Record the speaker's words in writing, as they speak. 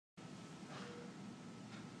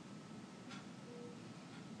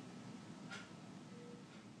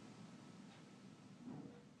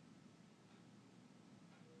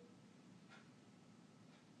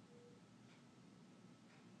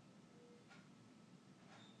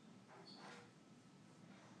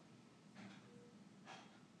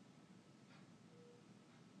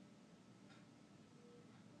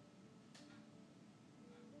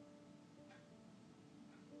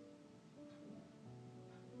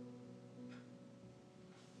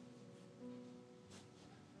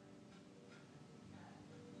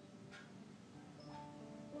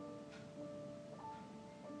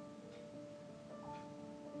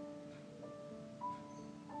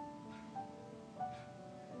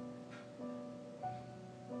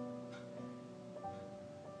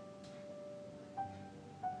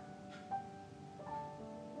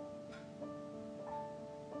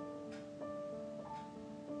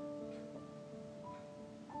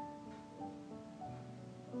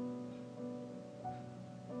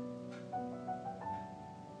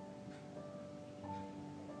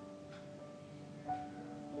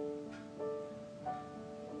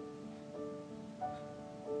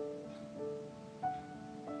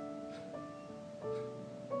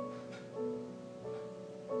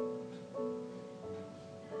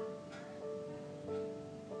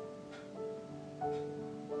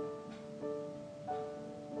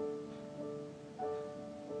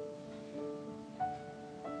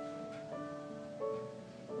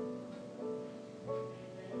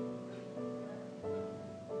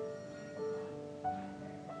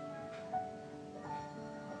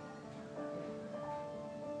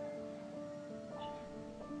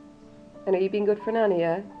And are you being good for Nanny,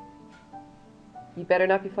 yeah? You better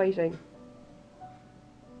not be fighting.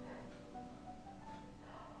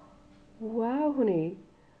 Wow, honey.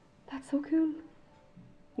 That's so cool.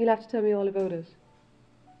 You'll have to tell me all about it.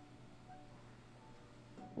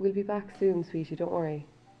 We'll be back soon, sweetie, don't worry.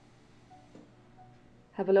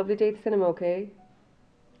 Have a lovely day at the cinema, okay?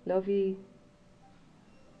 Love you.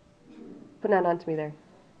 Put Nan on to me there.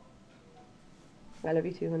 I love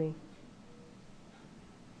you too, honey.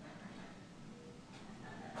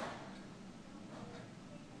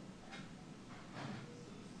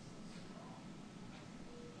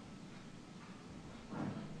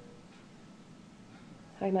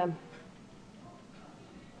 Hi, ma'am.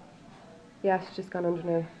 Yeah, she's just gone under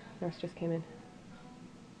now. Nurse just came in.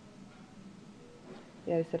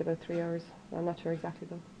 Yeah, they said about 3 hours. I'm not sure exactly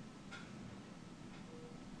though.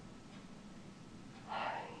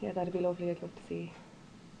 Yeah, that'd be lovely. I'd love to see.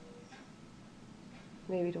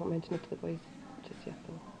 Maybe don't mention it to the boys just yet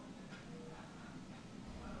though.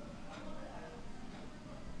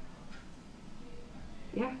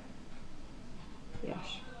 Yeah. Yeah.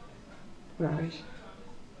 Right.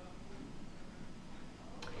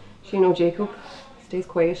 She know Jacob. Stays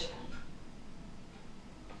quiet.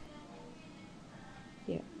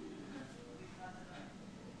 Yeah.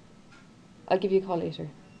 I'll give you a call later.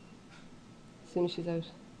 As soon as she's out.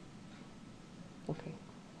 Okay.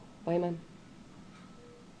 Bye, man.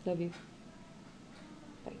 Love you.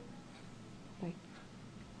 Bye. Bye.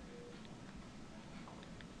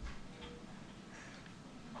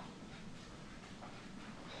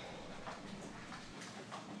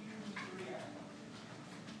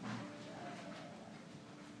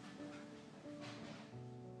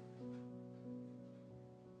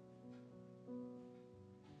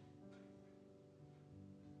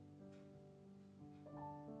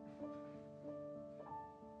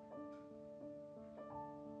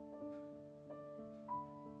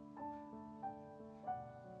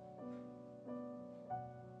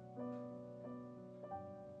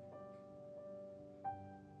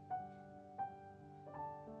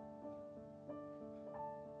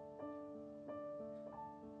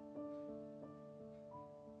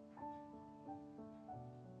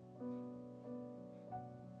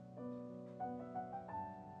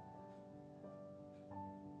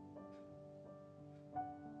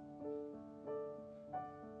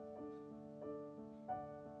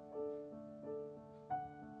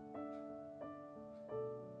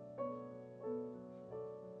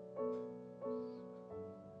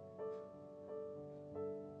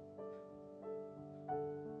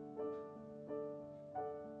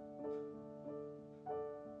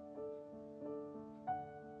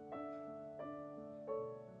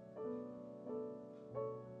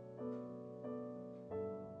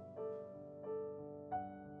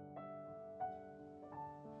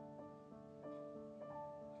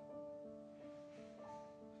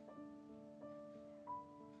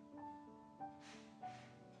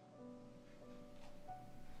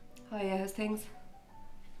 Hi, how's things?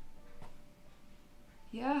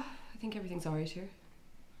 Yeah, I think everything's alright here.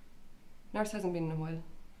 Nurse hasn't been in a while.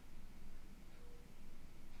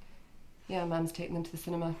 Yeah, Mam's taking them to the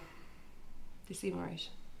cinema. They seem alright.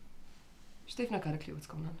 They've not got a clue what's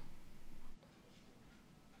going on.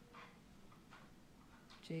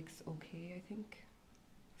 Jake's okay, I think.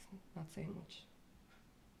 He's not saying much.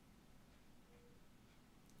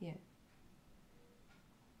 Yeah.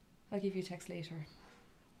 I'll give you a text later.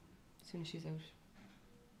 As soon as she's out.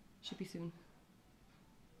 Should be soon.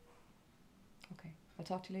 Okay, I'll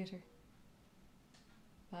talk to you later.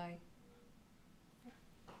 Bye.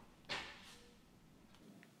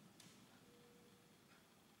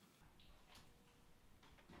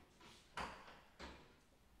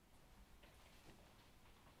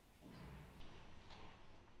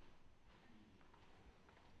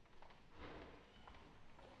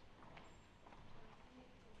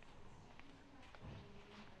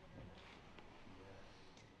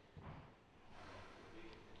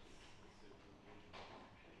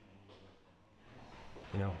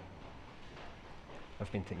 You know,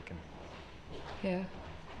 I've been thinking Yeah.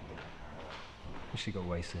 we should go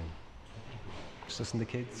away soon. Just us and the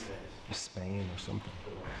kids. Just Spain or something.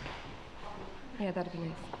 Yeah, that'd be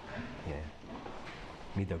nice. Yeah.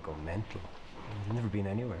 Me, they'll go mental. They've never been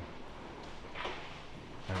anywhere.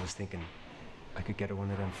 I was thinking I could get her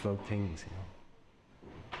one of them float things, you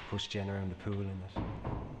know. Push Jen around the pool in it.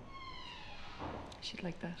 She'd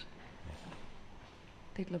like that.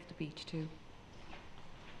 They'd love the beach too.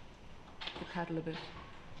 They paddle a bit.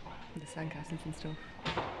 And the sandcastles and stuff.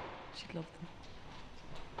 She'd love them.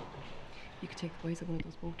 You could take the boys on one of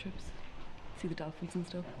those boat trips. See the dolphins and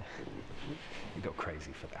stuff. You go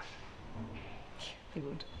crazy for that. They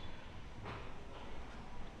would.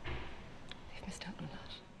 They've missed out on a lot.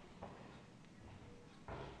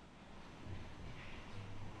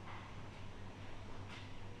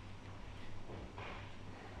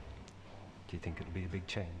 Do you think it'll be a big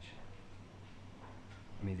change?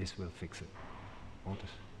 I mean, this will fix it, won't it?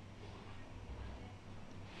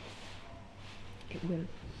 It will.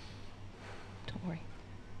 Don't worry.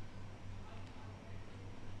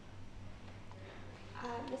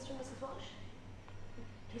 Mr. and Mrs. Walsh,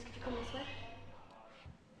 please could you come this way?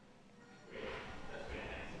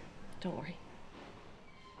 Don't worry.